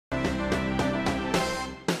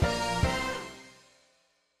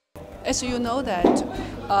as you know that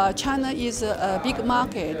China is a big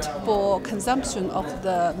market for consumption of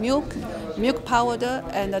the milk powder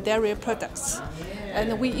and dairy products.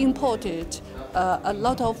 And we imported a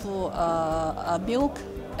lot of milk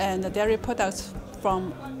and dairy products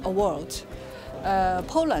from the world.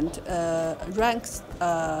 Poland ranks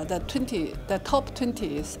the top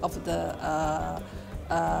 20s of the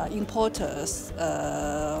importers,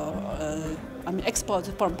 exports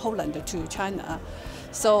from Poland to China.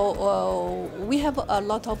 So we have a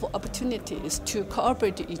lot of opportunities to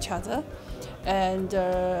cooperate with each other, and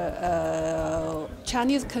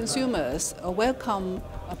Chinese consumers welcome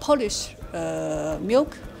Polish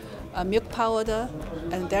milk, milk powder,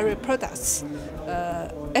 and dairy products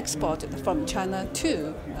exported from China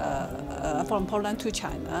to from Poland to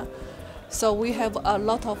China. So we have a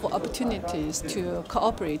lot of opportunities to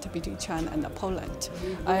cooperate between China and Poland.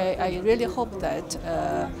 I really hope that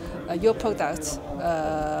your products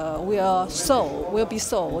will be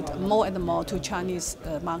sold more and more to Chinese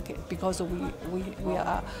market, because we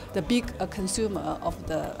are the big consumer of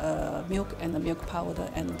the milk and the milk powder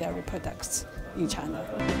and dairy products in China.